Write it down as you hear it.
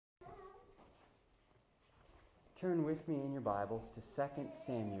Turn with me in your Bibles to 2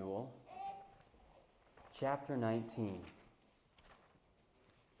 Samuel chapter 19.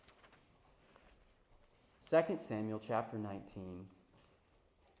 2 Samuel chapter 19.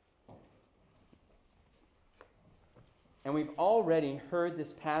 And we've already heard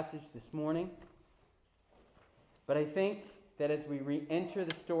this passage this morning, but I think that as we re-enter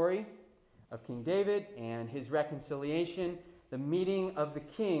the story of King David and his reconciliation, the meeting of the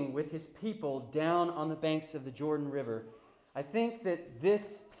king with his people down on the banks of the Jordan River, I think that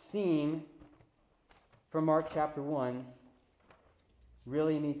this scene from Mark chapter 1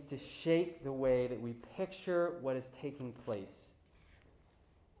 really needs to shape the way that we picture what is taking place.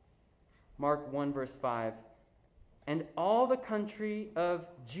 Mark 1 verse 5. And all the country of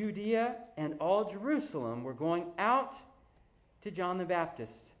Judea and all Jerusalem were going out to John the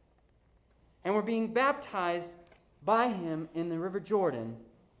Baptist and were being baptized by him in the river Jordan,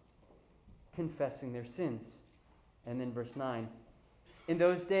 confessing their sins. And then verse 9. In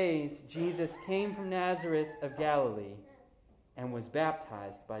those days, Jesus came from Nazareth of Galilee and was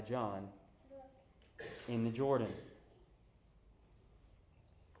baptized by John in the Jordan.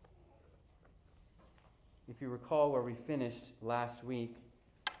 If you recall where we finished last week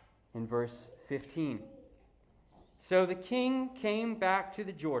in verse 15. So the king came back to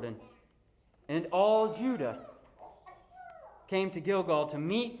the Jordan, and all Judah came to Gilgal to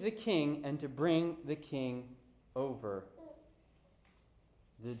meet the king and to bring the king over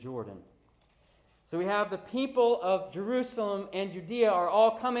the Jordan. So we have the people of Jerusalem and Judea are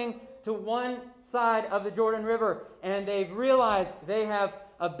all coming to one side of the Jordan River, and they've realized they have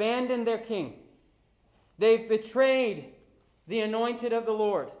abandoned their king. They've betrayed the anointed of the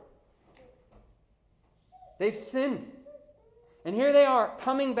Lord. They've sinned. And here they are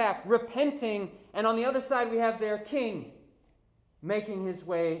coming back, repenting, and on the other side we have their king making his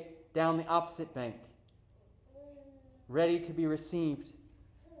way down the opposite bank, ready to be received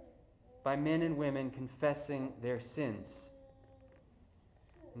by men and women confessing their sins.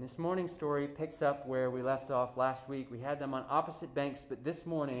 And this morning's story picks up where we left off last week. We had them on opposite banks, but this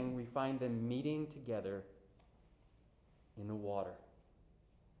morning we find them meeting together in the water.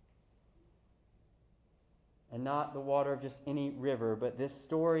 And not the water of just any river, but this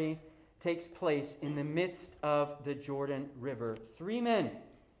story takes place in the midst of the Jordan River. 3 men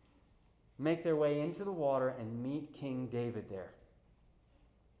make their way into the water and meet King David there.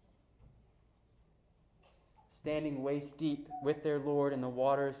 Standing waist deep with their Lord in the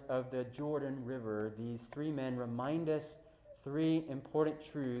waters of the Jordan River, these 3 men remind us 3 important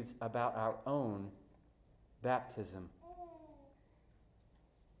truths about our own baptism.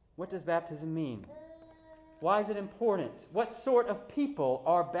 What does baptism mean? Why is it important? What sort of people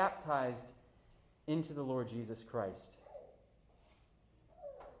are baptized into the Lord Jesus Christ?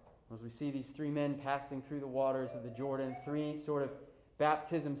 As we see these 3 men passing through the waters of the Jordan, 3 sort of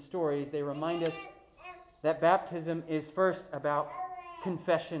baptism stories, they remind us that baptism is first about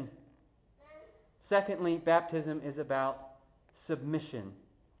confession. Secondly, baptism is about submission.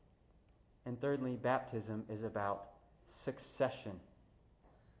 And thirdly, baptism is about succession.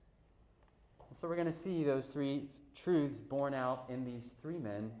 So we're going to see those 3 truths borne out in these 3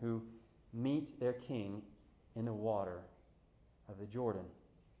 men who meet their king in the water of the Jordan.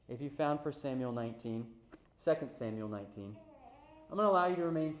 If you found 2 Samuel 19, I'm going to allow you to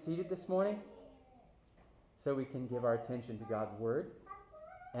remain seated this morning so we can give our attention to God's word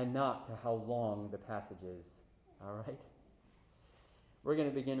and not to how long the passage is. All right? We're going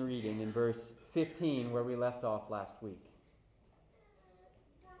to begin reading in verse 15 where we left off last week.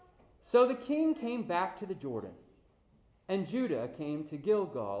 So the king came back to the Jordan, and Judah came to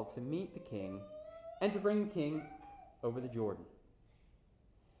Gilgal to meet the king and to bring the king over the Jordan.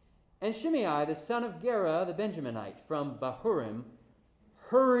 And Shimei, the son of Gera, the Benjaminite from Bahurim,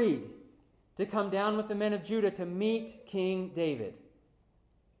 hurried to come down with the men of Judah to meet King David.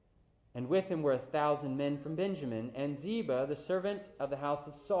 And with him were 1,000 men from Benjamin, and Ziba, the servant of the house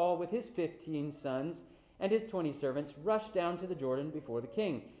of Saul, with his 15 sons and his 20 servants, rushed down to the Jordan before the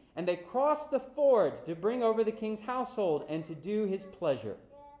king. And they crossed the ford to bring over the king's household and to do his pleasure.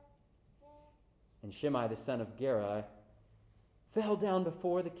 And Shimei, the son of Gera, fell down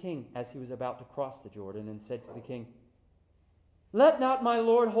before the king as he was about to cross the Jordan and said to the king, Let not my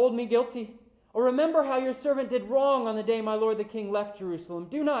lord hold me guilty, or remember how your servant did wrong on the day my lord the king left Jerusalem.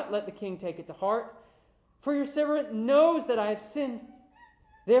 Do not let the king take it to heart, for your servant knows that I have sinned.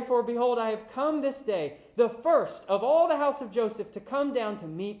 Therefore, behold, I have come this day, the first of all the house of Joseph, to come down to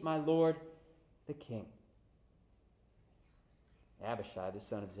meet my lord the king. Abishai, the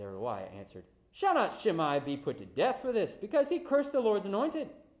son of Zeruiah, answered, Shall not Shimei be put to death for this, because he cursed the Lord's anointed?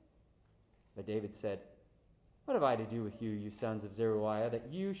 But David said, What have I to do with you, you sons of Zeruiah,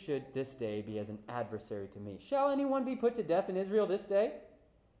 that you should this day be as an adversary to me? Shall anyone be put to death in Israel this day?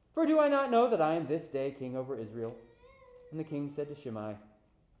 For do I not know that I am this day king over Israel? And the king said to Shimei,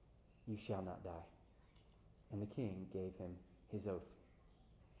 You shall not die. And the king gave him his oath.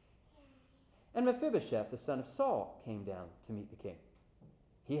 And Mephibosheth, the son of Saul, came down to meet the king.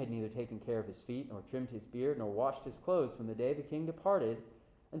 He had neither taken care of his feet, nor trimmed his beard, nor washed his clothes from the day the king departed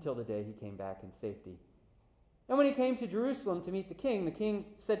until the day he came back in safety. And when he came to Jerusalem to meet the king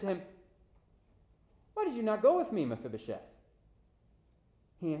said to him, Why did you not go with me, Mephibosheth?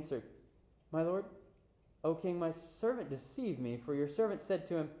 He answered, My lord, O king, my servant deceived me, for your servant said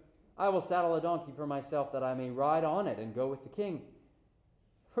to him, I will saddle a donkey for myself, that I may ride on it and go with the king.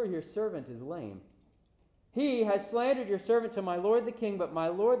 For your servant is lame. He has slandered your servant to my lord the king, but my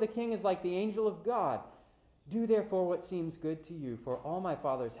lord the king is like the angel of God. Do therefore what seems good to you, for all my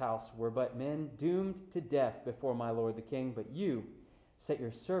father's house were but men doomed to death before my lord the king, but you set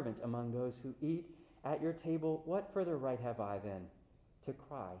your servant among those who eat at your table. What further right have I then to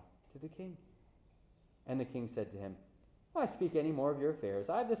cry to the king? And the king said to him, Why speak any more of your affairs?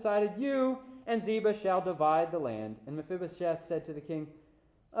 I have decided you and Ziba shall divide the land. And Mephibosheth said to the king,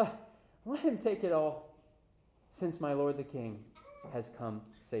 Let him take it all, since my lord the king has come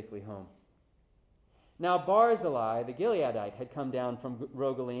safely home. Now Barzillai the Gileadite had come down from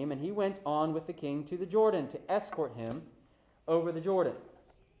Rogelim, and he went on with the king to the Jordan to escort him over the Jordan.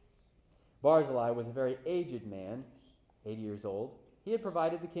 Barzillai was a very aged man, 80 years old. He had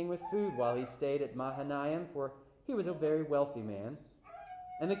provided the king with food while he stayed at Mahanaim, for he was a very wealthy man.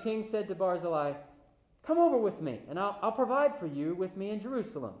 And the king said to Barzillai, Come over with me, and I'll provide for you with me in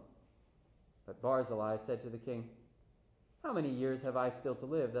Jerusalem. But Barzillai said to the king, How many years have I still to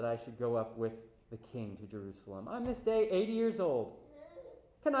live that I should go up with the king to Jerusalem? I'm this day 80 years old.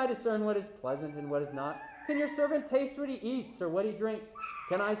 Can I discern what is pleasant and what is not? Can your servant taste what he eats or what he drinks?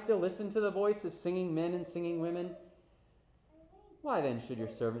 Can I still listen to the voice of singing men and singing women? Why then should your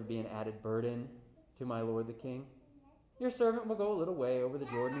servant be an added burden to my lord the king? Your servant will go a little way over the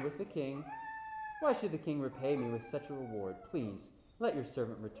Jordan with the king. Why should the king repay me with such a reward? Please, let your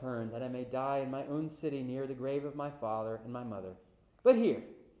servant return, that I may die in my own city near the grave of my father and my mother. But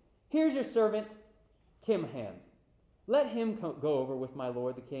here's your servant Kimham. Let him go over with my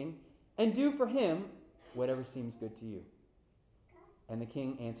lord the king, and do for him whatever seems good to you. And the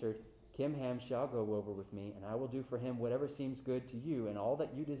king answered, Kimham shall go over with me, and I will do for him whatever seems good to you, and all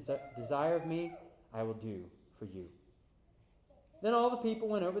that you desire of me, I will do for you. Then all the people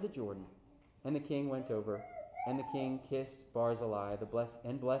went over the Jordan, and the king went over, and the king kissed Barzillai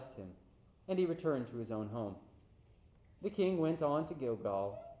and blessed him, and he returned to his own home. The king went on to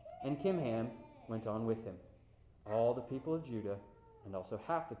Gilgal, and Kimham went on with him. All the people of Judah, and also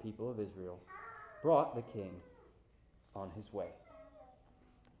half the people of Israel, brought the king on his way.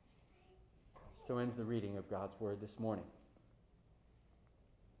 So ends the reading of God's word this morning.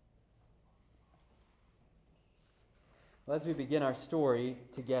 Well, as we begin our story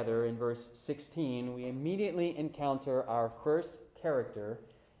together in verse 16, we immediately encounter our first character,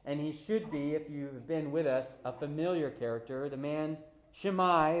 and he should be, if you've been with us, a familiar character, the man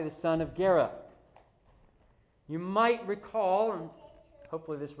Shimei, the son of Gera. You might recall, and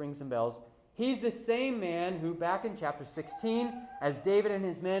hopefully this rings some bells, he's the same man who back in chapter 16, as David and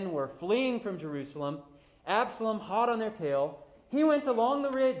his men were fleeing from Jerusalem, Absalom hot on their tail, he went along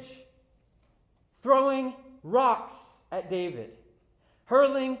the ridge, throwing rocks at David,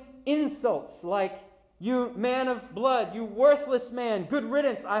 hurling insults like, You man of blood, you worthless man, good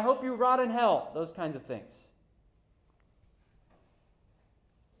riddance, I hope you rot in hell, those kinds of things.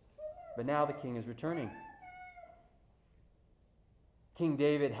 But now the king is returning. King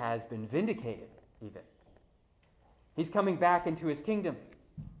David has been vindicated, even. He's coming back into his kingdom.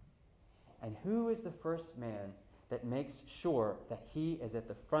 And who is the first man that makes sure that he is at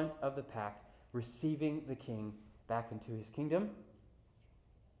the front of the pack, receiving the king back into his kingdom?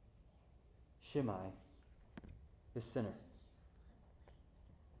 Shimei, the sinner.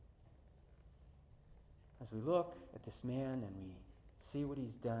 As we look at this man and we see what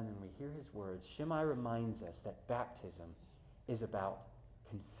he's done and we hear his words, Shimei reminds us that baptism is about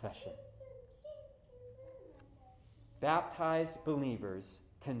confession. Baptized believers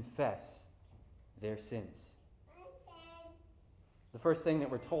confess their sins. The first thing that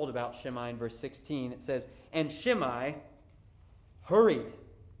we're told about Shimei in verse 16, it says, And Shimei hurried.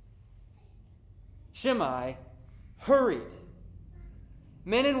 Shimei hurried.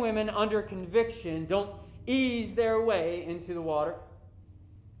 Men and women under conviction don't ease their way into the water.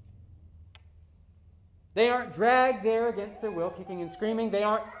 They aren't dragged there against their will, kicking and screaming. They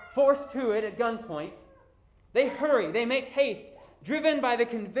aren't forced to it at gunpoint. They hurry, they make haste. Driven by the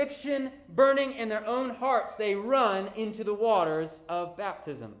conviction burning in their own hearts, they run into the waters of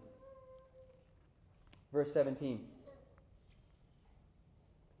baptism. Verse 17.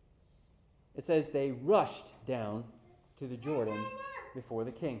 It says they rushed down to the Jordan before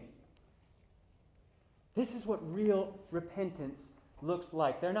the king. This is what real repentance looks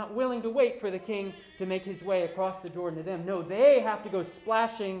like. They're not willing to wait for the king to make his way across the Jordan to them. No, they have to go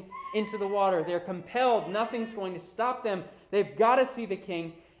splashing into the water. They're compelled. Nothing's going to stop them. They've got to see the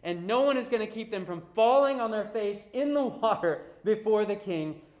king, and no one is going to keep them from falling on their face in the water before the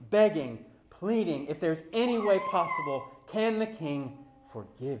king, begging, pleading, if there's any way possible, can the king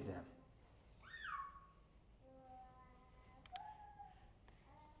forgive them?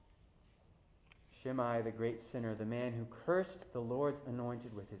 Shimei, the great sinner, the man who cursed the Lord's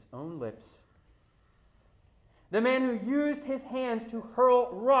anointed with his own lips, the man who used his hands to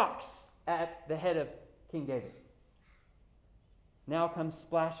hurl rocks at the head of King David, now comes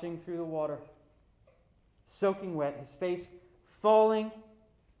splashing through the water, soaking wet, his face falling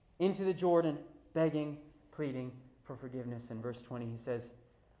into the Jordan, begging, pleading for forgiveness. In verse 20 he says,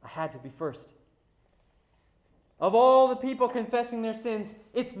 I had to be first. Of all the people confessing their sins,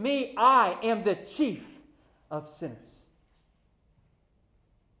 it's me. I am the chief of sinners.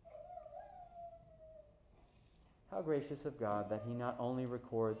 How gracious of God that he not only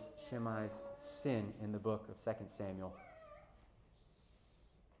records Shimei's sin in the book of 2 Samuel,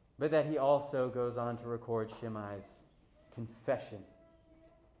 but that he also goes on to record Shimei's confession.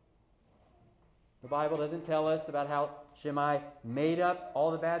 The Bible doesn't tell us about how Shimei made up all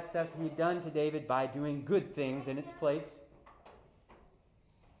the bad stuff he'd done to David by doing good things in its place.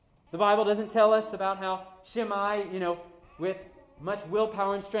 The Bible doesn't tell us about how Shimei, with much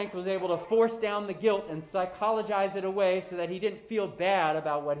willpower and strength was able to force down the guilt and psychologize it away so that he didn't feel bad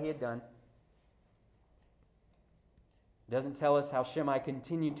about what he had done. It doesn't tell us how Shimei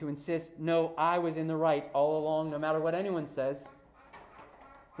continued to insist, no, I was in the right all along, no matter what anyone says.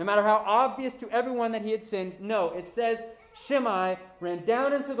 No matter how obvious to everyone that he had sinned, no, it says Shimei ran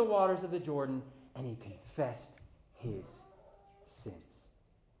down into the waters of the Jordan and he confessed his sins.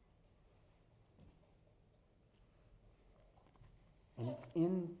 And it's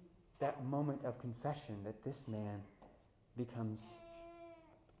in that moment of confession that this man becomes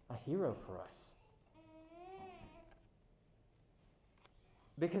a hero for us.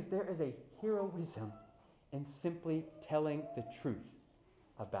 Because there is a heroism in simply telling the truth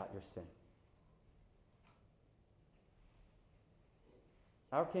about your sin.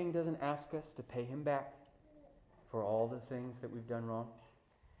 Our King doesn't ask us to pay him back for all the things that we've done wrong.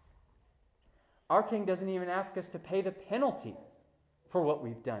 Our King doesn't even ask us to pay the penalty for what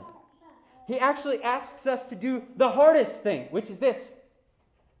we've done. He actually asks us to do the hardest thing, which is this: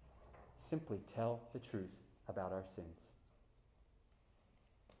 simply tell the truth about our sins.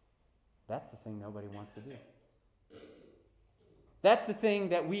 That's the thing nobody wants to do. That's the thing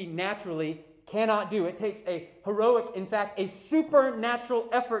that we naturally cannot do. It takes a heroic, in fact, a supernatural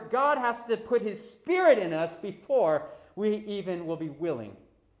effort. God has to put his Spirit in us before we even will be willing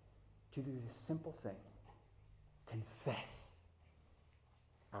to do this simple thing: confess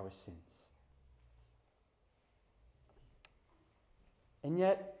our sins. And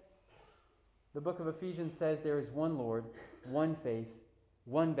yet, the book of Ephesians says there is one Lord, one faith,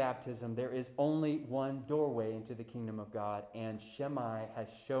 one baptism. There is only one doorway into the kingdom of God, and Shimei has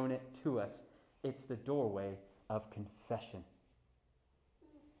shown it to us. It's the doorway of confession.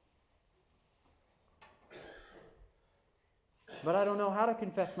 But I don't know how to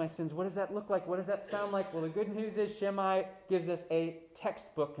confess my sins. What does that look like? What does that sound like? Well, the good news is Shimei gives us a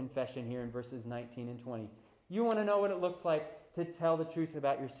textbook confession here in verses 19 and 20. You want to know what it looks like to tell the truth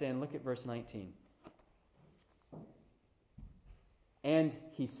about your sin? Look at verse 19. And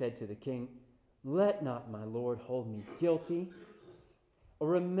he said to the king, "Let not my lord hold me guilty. Or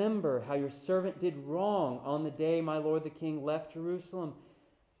remember how your servant did wrong on the day my lord the king left Jerusalem.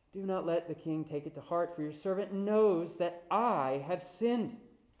 Do not let the king take it to heart, for your servant knows that I have sinned.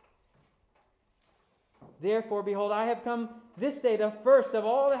 Therefore, behold, I have come this day, the first of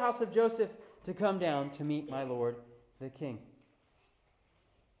all the house of Joseph, to come down to meet my lord the king."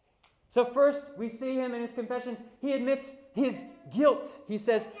 So first, we see him in his confession. He admits his guilt. He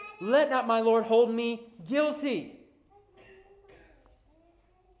says, "Let not my Lord hold me guilty."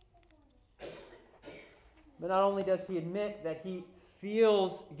 But not only does he admit that he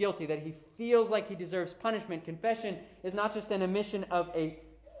feels guilty, that he feels like he deserves punishment. Confession is not just an admission of a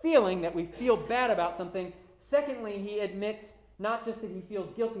feeling that we feel bad about something. Secondly, he admits not just that he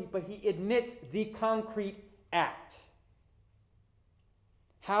feels guilty, but he admits the concrete act.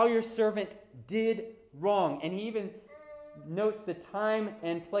 how your servant did wrong. And he even notes the time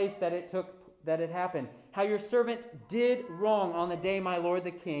and place that it happened. How your servant did wrong on the day my lord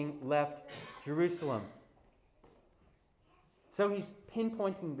the king left Jerusalem. So he's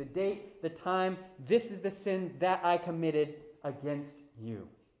pinpointing the date, the time. This is the sin that I committed against you.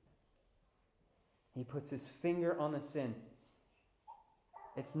 He puts his finger on the sin.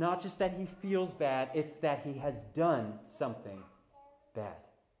 It's not just that he feels bad, it's that he has done something bad.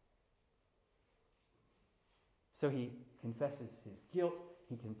 So he confesses his guilt,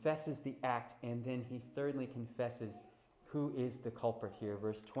 he confesses the act, and then he thirdly confesses who is the culprit here.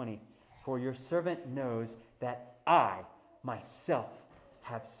 Verse 20. For your servant knows that I myself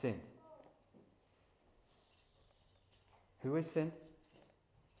have sinned. Who has sinned?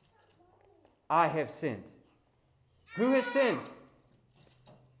 I have sinned. Who has sinned?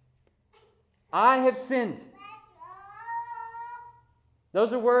 I have sinned.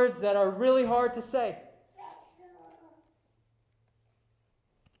 Those are words that are really hard to say.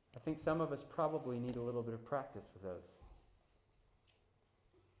 I think some of us probably need a little bit of practice with those.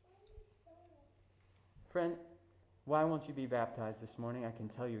 Friend, why won't you be baptized this morning? I can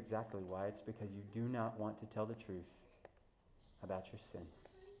tell you exactly why. It's because you do not want to tell the truth about your sin.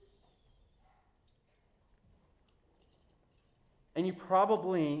 And you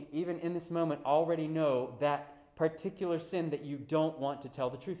probably, even in this moment, already know that particular sin that you don't want to tell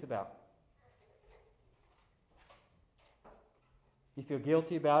the truth about. You feel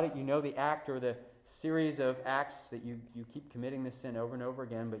guilty about it. You know the act or the series of acts that you keep committing this sin over and over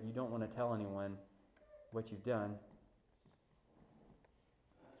again, but you don't want to tell anyone what you've done.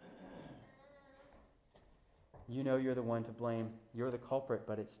 You know you're the one to blame. You're the culprit,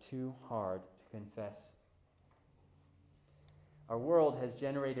 but it's too hard to confess. Our world has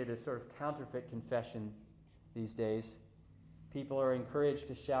generated a sort of counterfeit confession these days. People are encouraged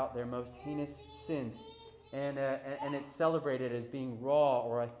to shout their most heinous sins, and it's celebrated as being raw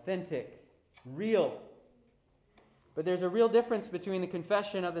or authentic, real. But there's a real difference between the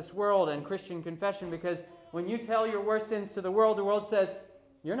confession of this world and Christian confession, because when you tell your worst sins to the world says,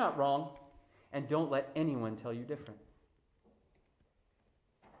 you're not wrong, and don't let anyone tell you different.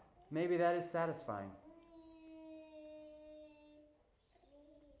 Maybe that is satisfying.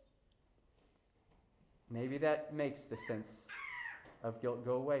 Maybe that makes the sense of guilt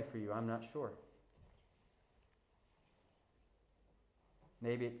go away for you. I'm not sure.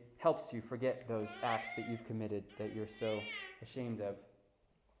 Maybe it helps you forget those acts that you've committed that you're so ashamed of.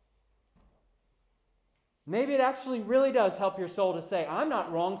 Maybe it actually really does help your soul to say, I'm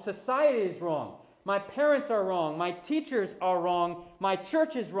not wrong, society is wrong. My parents are wrong, my teachers are wrong, my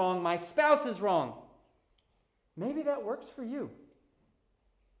church is wrong, my spouse is wrong. Maybe that works for you.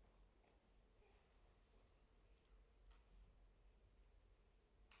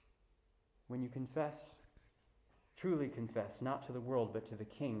 When you confess, truly confess, not to the world, but to the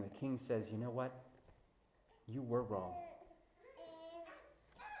King says, you know what? You were wrong.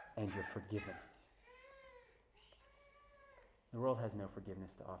 And you're forgiven. The world has no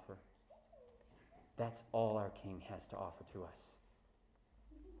forgiveness to offer. That's all our King has to offer to us.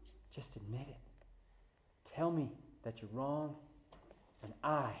 Just admit it. Tell me that you're wrong, and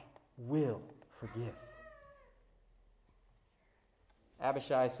I will forgive.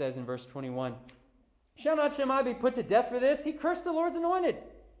 Abishai says in verse 21, shall not Shimei be put to death for this? He cursed the Lord's anointed.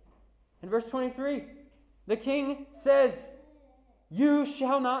 In verse 23, the king says, you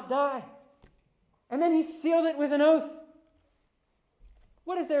shall not die. And then he sealed it with an oath.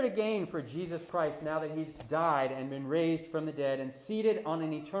 What is there to gain for Jesus Christ now that he's died and been raised from the dead and seated on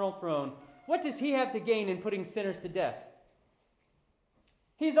an eternal throne? What does he have to gain in putting sinners to death?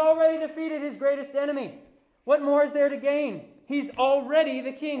 He's already defeated his greatest enemy. What more is there to gain? He's already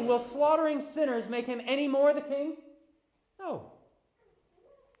the king. Will slaughtering sinners make him any more the king? No.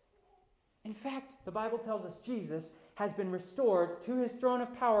 In fact, the Bible tells us Jesus has been restored to his throne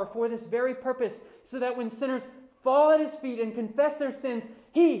of power for this very purpose, so that when sinners fall at his feet and confess their sins,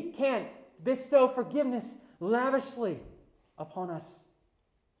 he can bestow forgiveness lavishly upon us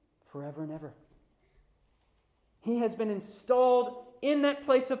forever and ever. He has been installed in that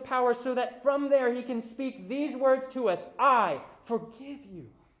place of power so that from there he can speak these words to us, I forgive you.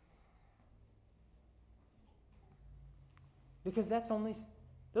 Because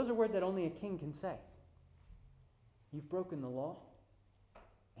those are words that only a king can say. You've broken the law,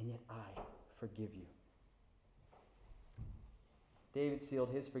 and yet I forgive you. David sealed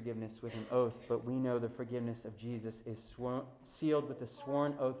his forgiveness with an oath, but we know the forgiveness of Jesus is sealed with the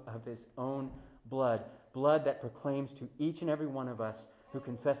sworn oath of his own blood. Blood that proclaims to each and every one of us who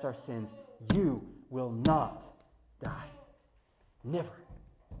confess our sins, you will not die. Never.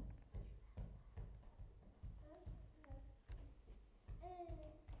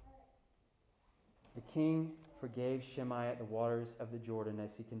 king forgave Shimei at the waters of the Jordan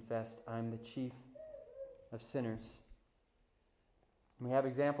as he confessed, I'm the chief of sinners. And we have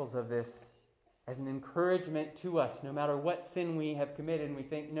examples of this as an encouragement to us, no matter what sin we have committed, and we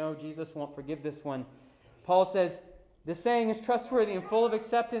think, no, Jesus won't forgive this one. Paul says, the saying is trustworthy and full of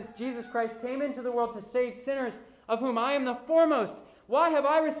acceptance. Jesus Christ came into the world to save sinners, of whom I am the foremost. Why have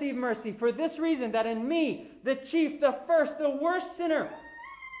I received mercy? For this reason, that in me, the chief, the first, the worst sinner,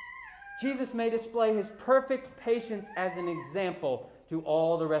 Jesus may display his perfect patience as an example to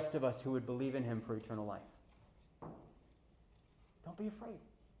all the rest of us who would believe in him for eternal life. Don't be afraid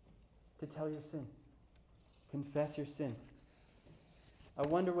to tell your sin. Confess your sin. I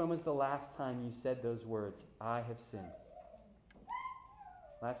wonder when was the last time you said those words, I have sinned?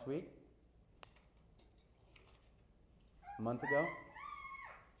 Last week? A month ago?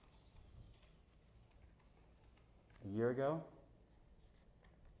 A year ago?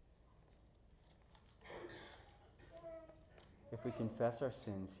 If we confess our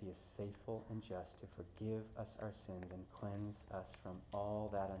sins, he is faithful and just to forgive us our sins and cleanse us from all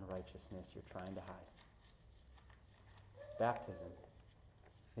that unrighteousness you're trying to hide. Baptism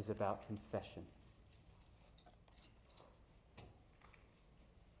is about confession.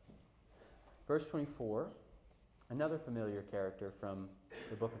 Verse 24, another familiar character from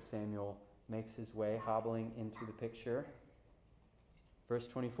the book of Samuel makes his way hobbling into the picture. Verse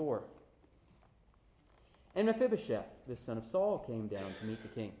 24. And Mephibosheth, the son of Saul, came down to meet the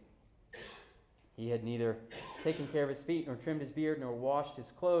king. He had neither taken care of his feet, nor trimmed his beard, nor washed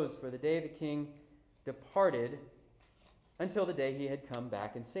his clothes, for the day the king departed until the day he had come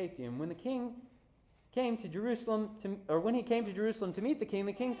back in safety. And when the king came to Jerusalem, when he came to Jerusalem to meet the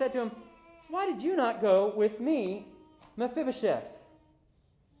king said to him, why did you not go with me, Mephibosheth?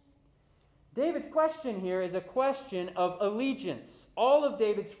 David's question here is a question of allegiance. All of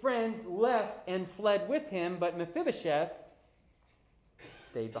David's friends left and fled with him, but Mephibosheth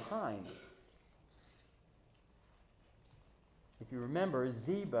stayed behind. If you remember,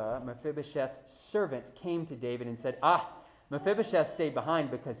 Ziba, Mephibosheth's servant, came to David and said, Mephibosheth stayed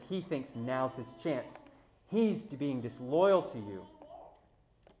behind because he thinks now's his chance. He's being disloyal to you.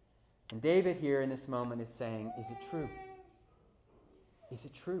 And David here in this moment is saying, is it true? Is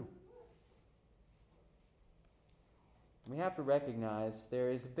it true? We have to recognize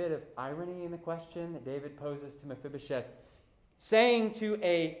there is a bit of irony in the question that David poses to Mephibosheth, saying to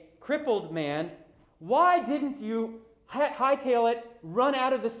a crippled man, why didn't you hightail it, run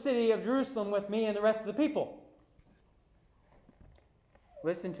out of the city of Jerusalem with me and the rest of the people?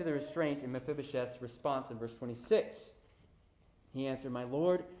 Listen to the restraint in Mephibosheth's response in verse 26. He answered, my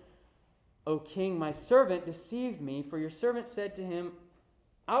lord, O king, my servant deceived me, for your servant said to him,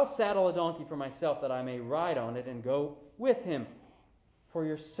 I'll saddle a donkey for myself that I may ride on it and go with him, for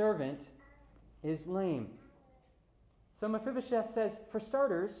your servant is lame. So Mephibosheth says, for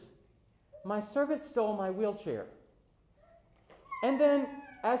starters, my servant stole my wheelchair. And then,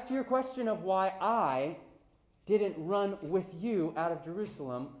 as to your question of why I didn't run with you out of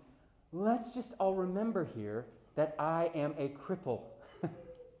Jerusalem, let's just all remember here that I am a cripple.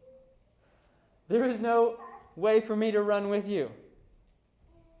 There is no way for me to run with you.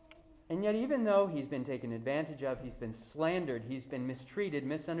 And yet, even though he's been taken advantage of, he's been slandered, he's been mistreated,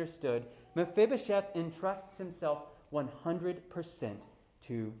 misunderstood, Mephibosheth entrusts himself 100%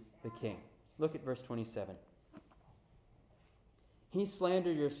 to the king. Look at verse 27. He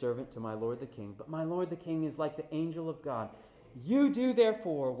slandered your servant to my lord the king, but my lord the king is like the angel of God. You do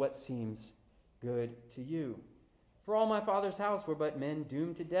therefore what seems good to you. For all my father's house were but men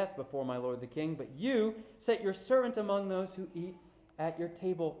doomed to death before my lord the king, but you set your servant among those who eat at your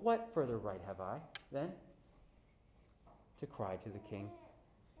table. What further right have I, then, to cry to the king?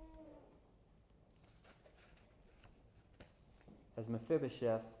 As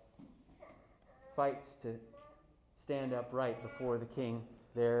Mephibosheth fights to stand upright before the king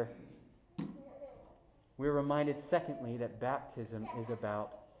there, we're reminded, secondly, that baptism is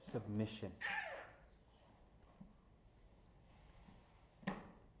about submission.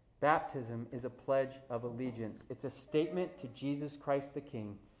 Baptism is a pledge of allegiance. It's a statement to Jesus Christ the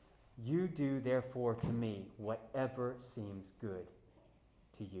King. You do, therefore, to me whatever seems good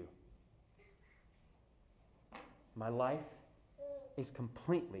to you. My life is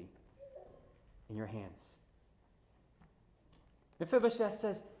completely in your hands. Mephibosheth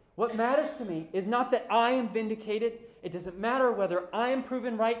says, what matters to me is not that I am vindicated. It doesn't matter whether I am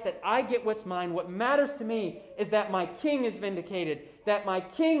proven right, that I get what's mine. What matters to me is that my king is vindicated, that my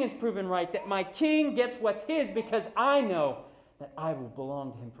king is proven right, that my king gets what's his because I know that I will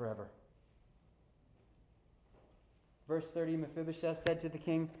belong to him forever. Verse 30, Mephibosheth said to the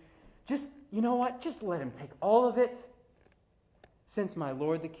king, you know what? Just let him take all of it. Since my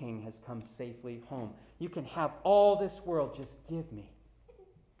Lord the King has come safely home. You can have all this world. Just give me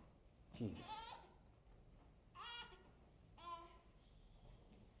Jesus.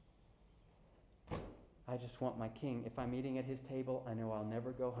 I just want my King. If I'm eating at his table, I know I'll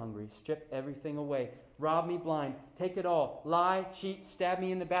never go hungry. Strip everything away. Rob me blind. Take it all. Lie, cheat, stab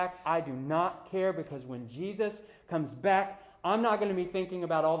me in the back. I do not care, because when Jesus comes back, I'm not going to be thinking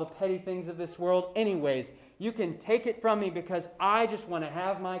about all the petty things of this world anyways. You can take it from me, because I just want to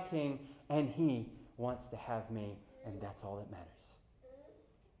have my King, and he wants to have me, and that's all that matters.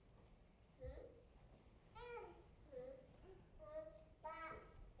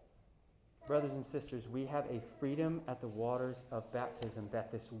 Brothers and sisters, we have a freedom at the waters of baptism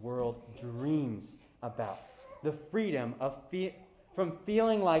that this world dreams about. The freedom of from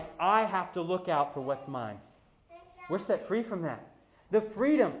feeling like I have to look out for what's mine. We're set free from that. The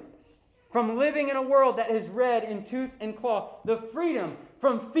freedom from living in a world that is red in tooth and claw. The freedom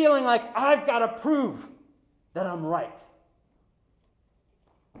from feeling like I've got to prove that I'm right.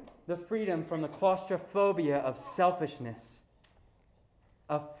 The freedom from the claustrophobia of selfishness.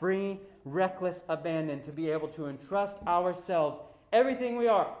 A free, reckless abandon to be able to entrust ourselves, everything we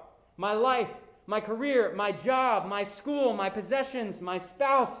are, my life, my career, my job, my school, my possessions, my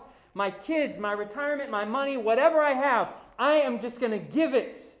spouse, my kids, my retirement, my money, whatever I have, I am just going to give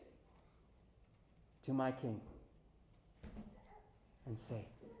it to my King and say,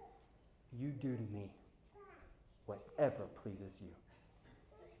 you do to me whatever pleases you.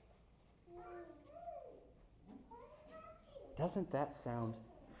 Doesn't that sound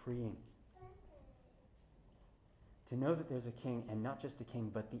freeing? To know that there's a King, and not just a King,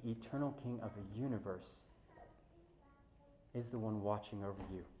 but the eternal King of the universe is the one watching over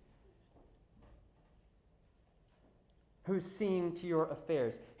you. Who's seeing to your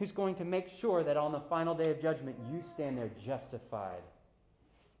affairs, who's going to make sure that on the final day of judgment you stand there justified,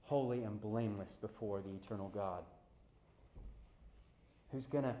 holy and blameless before the eternal God. Who's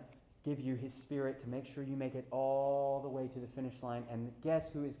going to give you his Spirit to make sure you make it all the way to the finish line. And guess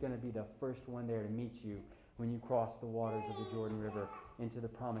who is going to be the first one there to meet you when you cross the waters of the Jordan River into the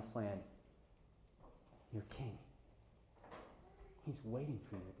promised land? Your King. He's waiting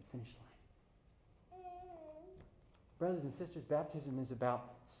for you at the finish line. Brothers and sisters, baptism is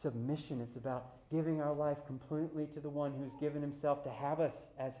about submission. It's about giving our life completely to the one who's given himself to have us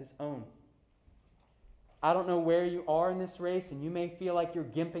as his own. I don't know where you are in this race, and you may feel like you're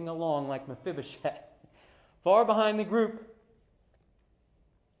gimping along like Mephibosheth, far behind the group.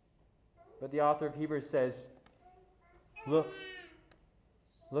 But the author of Hebrews says, look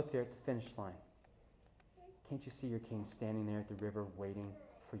there at the finish line. Can't you see your King standing there at the river waiting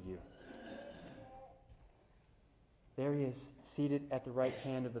for you? There he is, seated at the right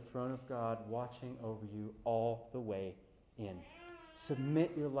hand of the throne of God, watching over you all the way in.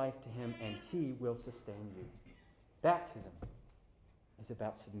 Submit your life to him, and he will sustain you. Baptism is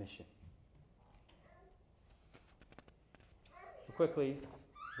about submission. So quickly,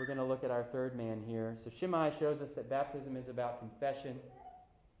 we're going to look at our third man here. So Shimei shows us that baptism is about confession.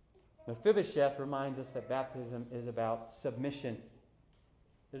 Mephibosheth reminds us that baptism is about submission.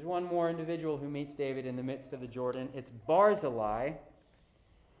 There's one more individual who meets David in the midst of the Jordan. It's Barzillai.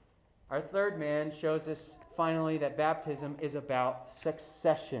 Our third man shows us finally that baptism is about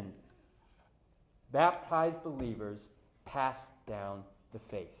succession. Baptized believers pass down the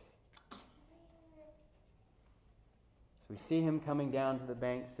faith. So we see him coming down to the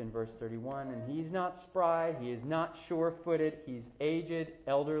banks in verse 31, and he's not spry, he is not sure-footed, he's aged,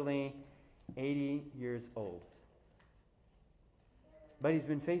 elderly, 80 years old. But he's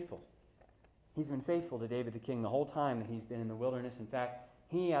been faithful. He's been faithful to David the king the whole time that he's been in the wilderness. In fact,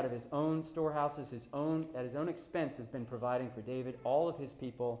 he, out of his own storehouses, at his own expense, has been providing for David all of his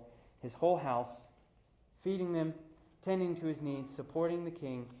people, his whole house, feeding them, tending to his needs, supporting the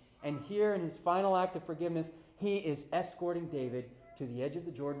king. And here in his final act of forgiveness, he is escorting David to the edge of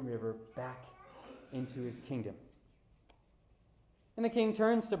the Jordan River back into his kingdom. And the king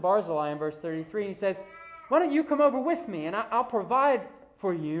turns to Barzillai in verse 33 and he says, why don't you come over with me and I'll provide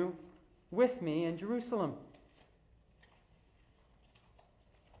for you with me in Jerusalem.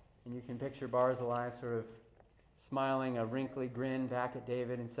 And you can picture Barzillai sort of smiling a wrinkly grin back at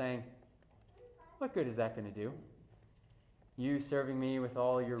David and saying, what good is that going to do? You serving me with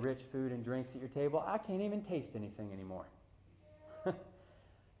all your rich food and drinks at your table, I can't even taste anything anymore.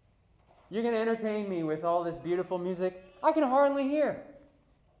 You're going to entertain me with all this beautiful music I can hardly hear.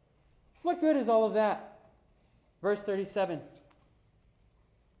 What good is all of that? Verse 37.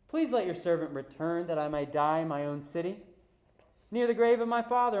 Please let your servant return that I may die in my own city. near the grave of my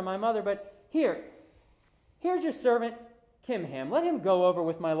father and my mother, but here's your servant Kimham. Let him go over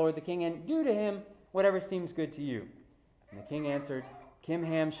with my lord the king, and do to him whatever seems good to you. And the king answered,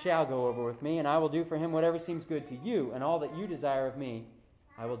 Kimham shall go over with me, and I will do for him whatever seems good to you, and all that you desire of me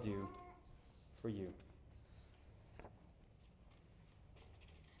I will do for you.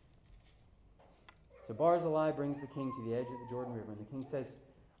 So Barzillai brings the king to the edge of the Jordan River, and the king says,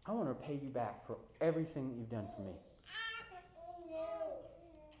 I want to pay you back for everything that you've done for me.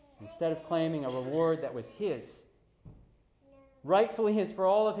 Instead of claiming a reward that was his, rightfully his, for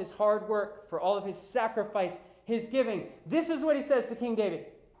all of his hard work, for all of his sacrifice, his giving, this is what he says to King David.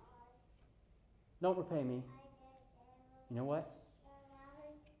 Don't repay me. You know what?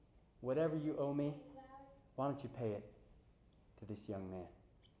 Whatever you owe me, why don't you pay it to this young man?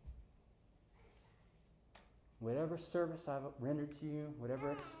 Whatever service I've rendered to you,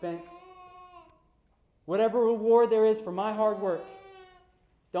 whatever expense, whatever reward there is for my hard work,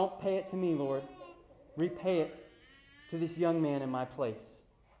 don't pay it to me, Lord. Repay it to this young man in my place.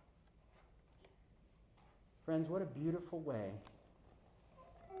 Friends, what a beautiful way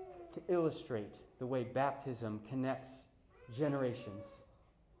to illustrate the way baptism connects generations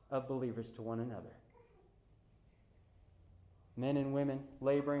of believers to one another. Men and women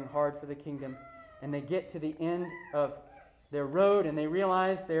laboring hard for the kingdom, and they get to the end of their road and they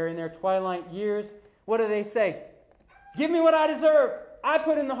realize they're in their twilight years. What do they say? Give me what I deserve. I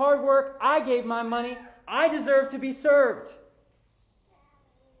put in the hard work. I gave my money. I deserve to be served.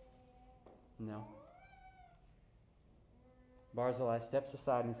 No. Barzillai steps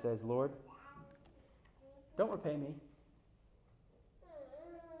aside and says, Lord, don't repay me.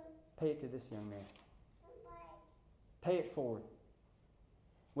 Pay it to this young man. Pay it forward.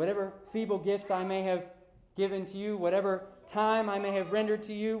 Whatever feeble gifts I may have given to you, whatever time I may have rendered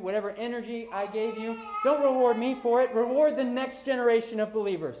to you, whatever energy I gave you, don't reward me for it. Reward the next generation of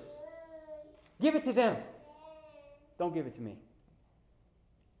believers. Give it to them. Don't give it to me.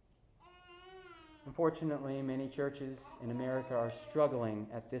 Unfortunately, many churches in America are struggling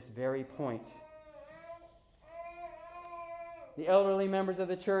at this very point. The elderly members of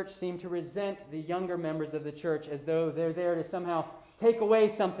the church seem to resent the younger members of the church as though they're there to somehow take away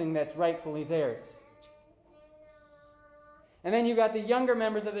something that's rightfully theirs. And then you've got the younger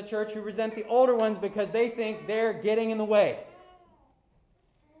members of the church who resent the older ones because they think they're getting in the way.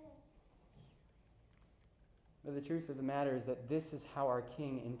 But the truth of the matter is that this is how our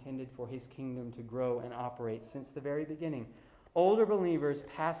King intended for his kingdom to grow and operate since the very beginning. Older believers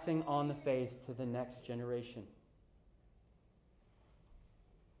passing on the faith to the next generation.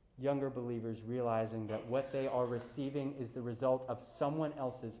 Younger believers realizing that what they are receiving is the result of someone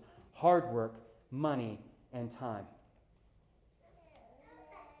else's hard work, money, and time.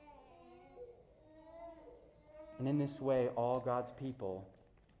 And in this way, all God's people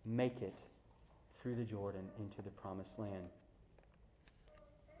make it through the Jordan into the promised land.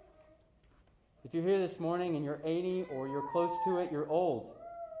 If you're here this morning and you're 80 or you're close to it, you're old.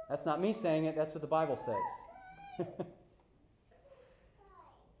 That's not me saying it, that's what the Bible says.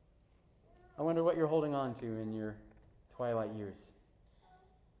 I wonder what you're holding on to in your twilight years.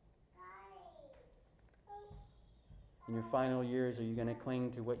 In your final years, are you going to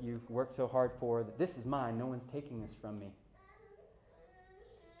cling to what you've worked so hard for, that this is mine, no one's taking this from me?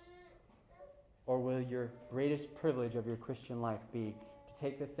 Or will your greatest privilege of your Christian life be to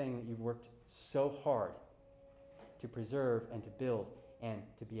take the thing that you've worked so hard to preserve and to build and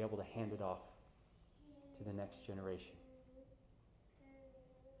to be able to hand it off to the next generation?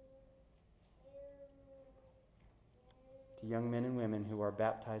 To young men and women who are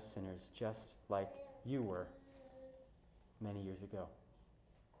baptized sinners, just like you were many years ago.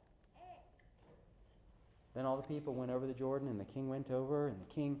 Then all the people went over the Jordan, and the king went over, and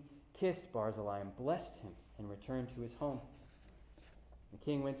the king kissed Barzillai and blessed him and returned to his home. The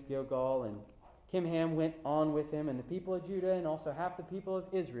king went to Gilgal, and Kimham went on with him, and the people of Judah and also half the people of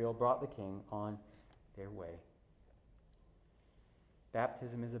Israel brought the king on their way.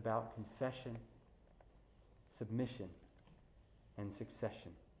 Baptism is about confession, submission, and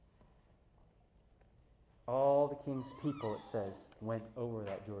succession. All the king's people, it says, went over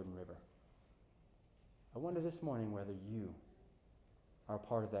that Jordan River. I wonder this morning whether you are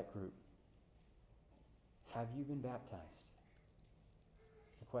part of that group. Have you been baptized?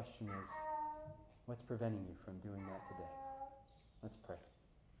 The question is, what's preventing you from doing that today? Let's pray.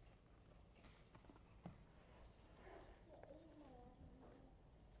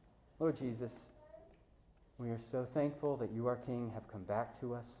 Lord Jesus, we are so thankful that you, our King, have come back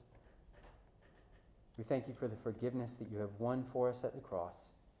to us. We thank you for the forgiveness that you have won for us at the cross.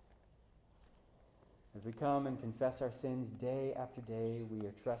 As we come and confess our sins day after day, we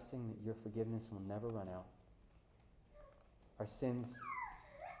are trusting that your forgiveness will never run out. Our sins,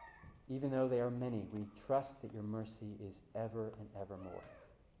 even though they are many, we trust that your mercy is ever and evermore.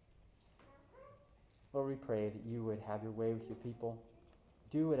 Lord, we pray that you would have your way with your people.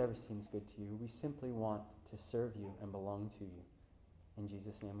 Do whatever seems good to you. We simply want to serve you and belong to you. In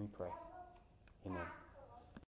Jesus' name we pray. Amen.